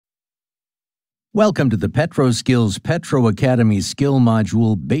Welcome to the PetroSkills PetroAcademy skill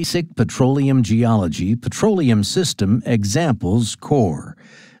module Basic Petroleum Geology Petroleum System Examples Core.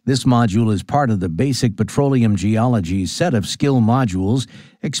 This module is part of the Basic Petroleum Geology set of skill modules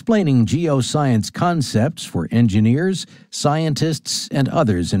explaining geoscience concepts for engineers, scientists, and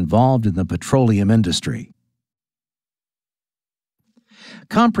others involved in the petroleum industry.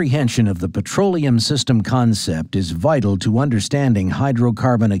 Comprehension of the petroleum system concept is vital to understanding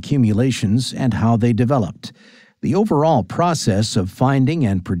hydrocarbon accumulations and how they developed. The overall process of finding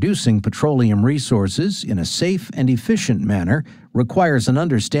and producing petroleum resources in a safe and efficient manner requires an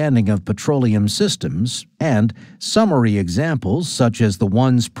understanding of petroleum systems, and summary examples such as the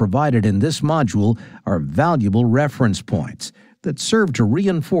ones provided in this module are valuable reference points that serve to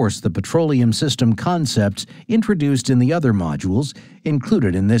reinforce the petroleum system concepts introduced in the other modules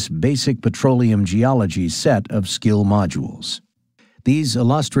included in this Basic Petroleum Geology set of skill modules. These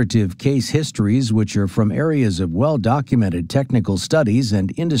illustrative case histories, which are from areas of well-documented technical studies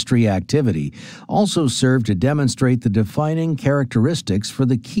and industry activity, also serve to demonstrate the defining characteristics for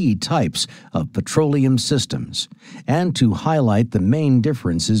the key types of petroleum systems and to highlight the main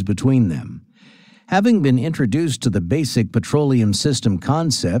differences between them. Having been introduced to the basic petroleum system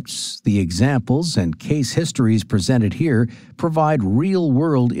concepts, the examples and case histories presented here provide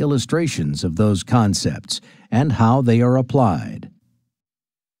real-world illustrations of those concepts and how they are applied.